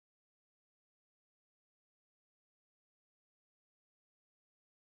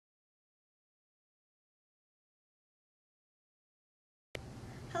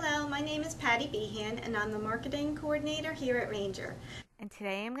my name is Patty Behan and I'm the marketing coordinator here at Ranger. And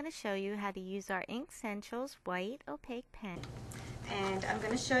today I'm going to show you how to use our Inkssentials white opaque pen. And I'm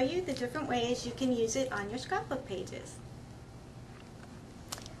going to show you the different ways you can use it on your scrapbook pages.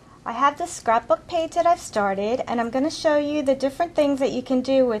 I have this scrapbook page that I've started, and I'm going to show you the different things that you can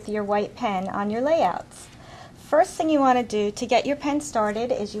do with your white pen on your layouts. First thing you want to do to get your pen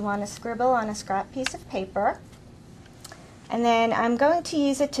started is you want to scribble on a scrap piece of paper. And then I'm going to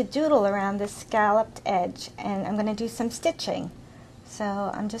use it to doodle around this scalloped edge, and I'm going to do some stitching. So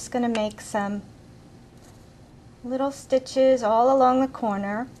I'm just going to make some little stitches all along the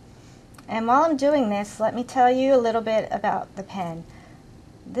corner. And while I'm doing this, let me tell you a little bit about the pen.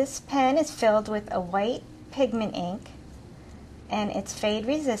 This pen is filled with a white pigment ink, and it's fade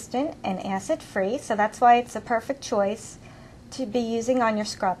resistant and acid free, so that's why it's the perfect choice to be using on your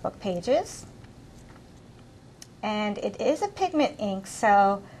scrapbook pages. And it is a pigment ink,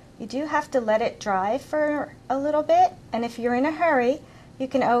 so you do have to let it dry for a little bit, and if you're in a hurry you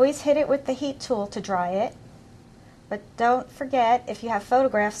can always hit it with the heat tool to dry it. But don't forget, if you have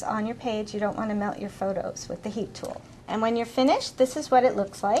photographs on your page, you don't want to melt your photos with the heat tool. And when you're finished, this is what it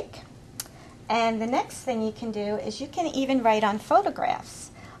looks like. And the next thing you can do is you can even write on photographs.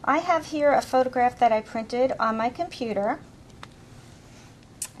 I have here a photograph that I printed on my computer.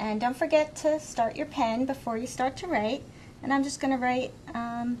 And don't forget to start your pen before you start to write. And I'm just going to write,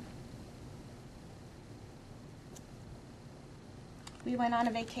 we went on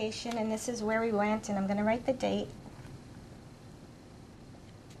a vacation and this is where we went, and I'm going to write the date.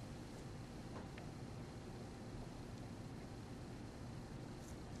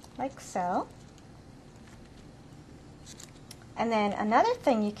 Like so. And then another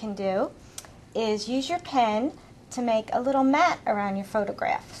thing you can do is use your pen to make a little mat around your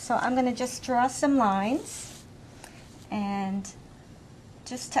photograph. So I'm going to just draw some lines and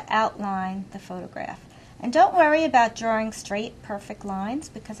just to outline the photograph. And don't worry about drawing straight, perfect lines,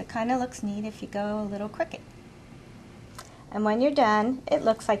 because it kind of looks neat if you go a little crooked. And when you're done, it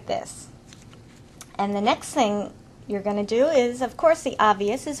looks like this. And the next thing you're going to do is, of course, the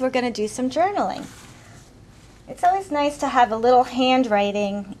obvious, is we're going to do some journaling. It's always nice to have a little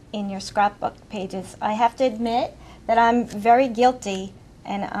handwriting in your scrapbook pages. I have to admit that I'm very guilty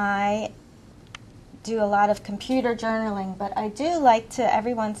and I do a lot of computer journaling, but I do like to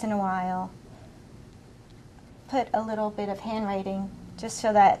every once in a while put a little bit of handwriting just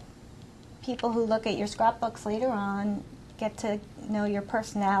so that people who look at your scrapbooks later on get to know your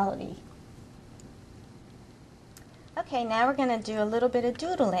personality. Okay, now we're going to do a little bit of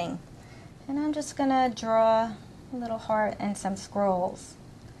doodling. And I'm just going to draw a little heart and some scrolls.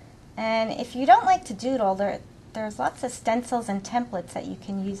 And if you don't like to doodle, there's lots of stencils and templates that you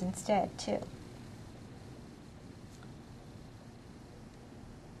can use instead too.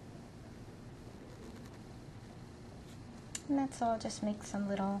 And that's all, just make some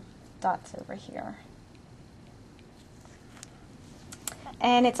little dots over here.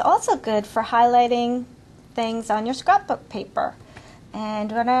 And it's also good for highlighting things on your scrapbook paper.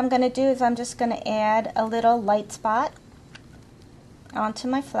 And what I'm going to do is I'm just going to add a little light spot onto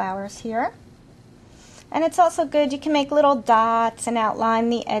my flowers here. And it's also good, you can make little dots and outline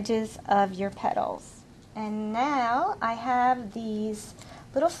the edges of your petals. And now I have these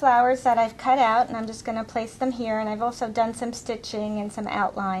little flowers that I've cut out, and I'm just going to place them here. And I've also done some stitching and some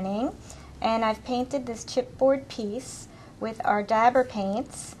outlining. And I've painted this chipboard piece with our dabber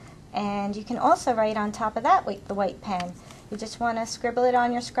paints. And you can also write on top of that with the white pen. You just want to scribble it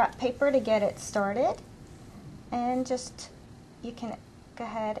on your scrap paper to get it started. And just, you can go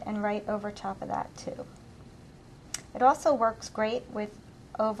ahead and write over top of that too. It also works great with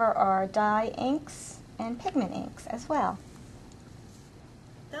over our dye inks and pigment inks as well.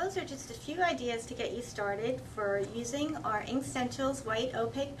 Those are just a few ideas to get you started for using our Inkssentials white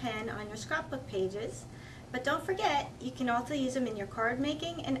opaque pen on your scrapbook pages. But don't forget, you can also use them in your card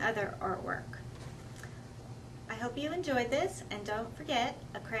making and other artwork. I hope you enjoyed this, and don't forget,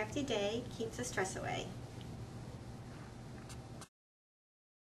 a crafty day keeps the stress away.